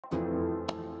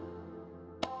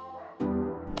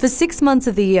For 6 months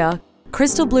of the year,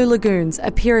 crystal blue lagoons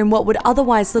appear in what would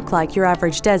otherwise look like your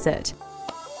average desert,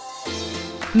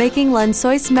 making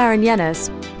Lençóis Maranhenses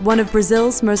one of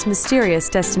Brazil's most mysterious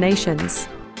destinations.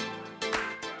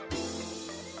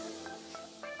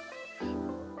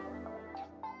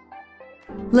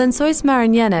 Lençóis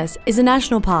Maranhenses is a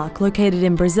national park located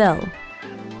in Brazil.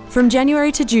 From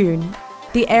January to June,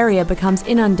 the area becomes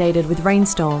inundated with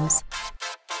rainstorms.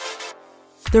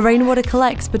 The rainwater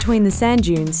collects between the sand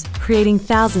dunes, creating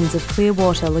thousands of clear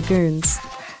water lagoons.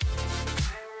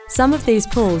 Some of these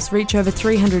pools reach over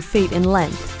 300 feet in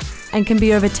length and can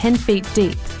be over 10 feet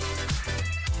deep.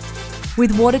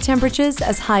 With water temperatures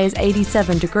as high as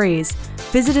 87 degrees,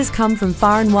 visitors come from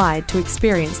far and wide to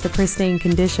experience the pristine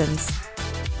conditions.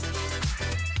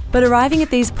 But arriving at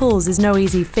these pools is no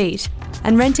easy feat,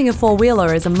 and renting a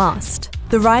four-wheeler is a must.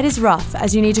 The ride is rough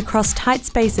as you need to cross tight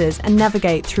spaces and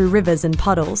navigate through rivers and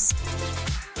puddles.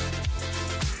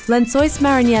 Lençóis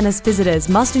Maranhenses visitors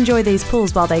must enjoy these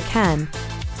pools while they can,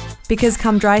 because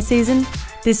come dry season,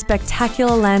 this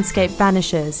spectacular landscape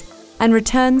vanishes and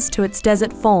returns to its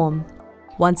desert form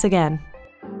once again.